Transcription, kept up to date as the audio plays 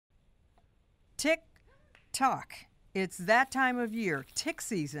Tick tock. It's that time of year, tick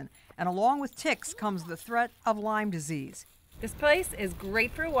season, and along with ticks comes the threat of Lyme disease. This place is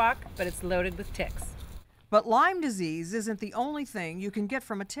great for a walk, but it's loaded with ticks. But Lyme disease isn't the only thing you can get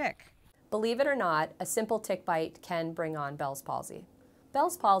from a tick. Believe it or not, a simple tick bite can bring on Bell's palsy.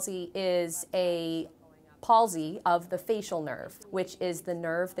 Bell's palsy is a palsy of the facial nerve, which is the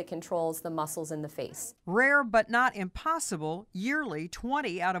nerve that controls the muscles in the face. Rare but not impossible, yearly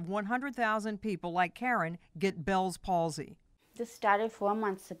 20 out of 100,000 people like Karen get Bell's palsy. This started 4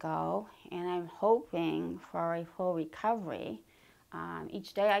 months ago, and I'm hoping for a full recovery.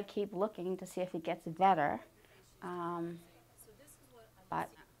 Each day I keep looking to see if it gets better, but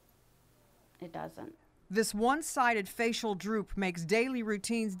it doesn't. This one-sided facial droop makes daily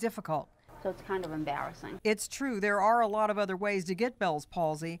routines difficult. So it's kind of embarrassing. It's true, there are a lot of other ways to get Bell's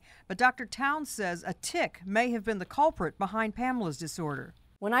palsy, but Dr. Towns says a tick may have been the culprit behind Pamela's disorder.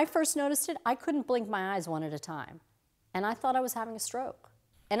 When I first noticed it, I couldn't blink my eyes one at a time, and I thought I was having a stroke.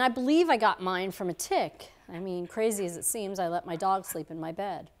 And I believe I got mine from a tick. I mean, crazy as it seems, I let my dog sleep in my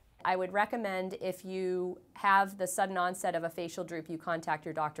bed. I would recommend if you have the sudden onset of a facial droop, you contact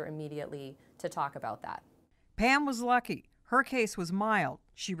your doctor immediately to talk about that. Pam was lucky. Her case was mild.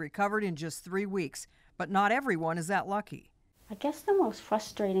 She recovered in just 3 weeks, but not everyone is that lucky. I guess the most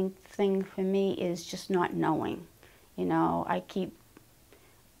frustrating thing for me is just not knowing. You know, I keep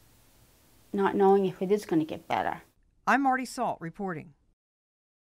not knowing if it is going to get better. I'm Marty Salt reporting.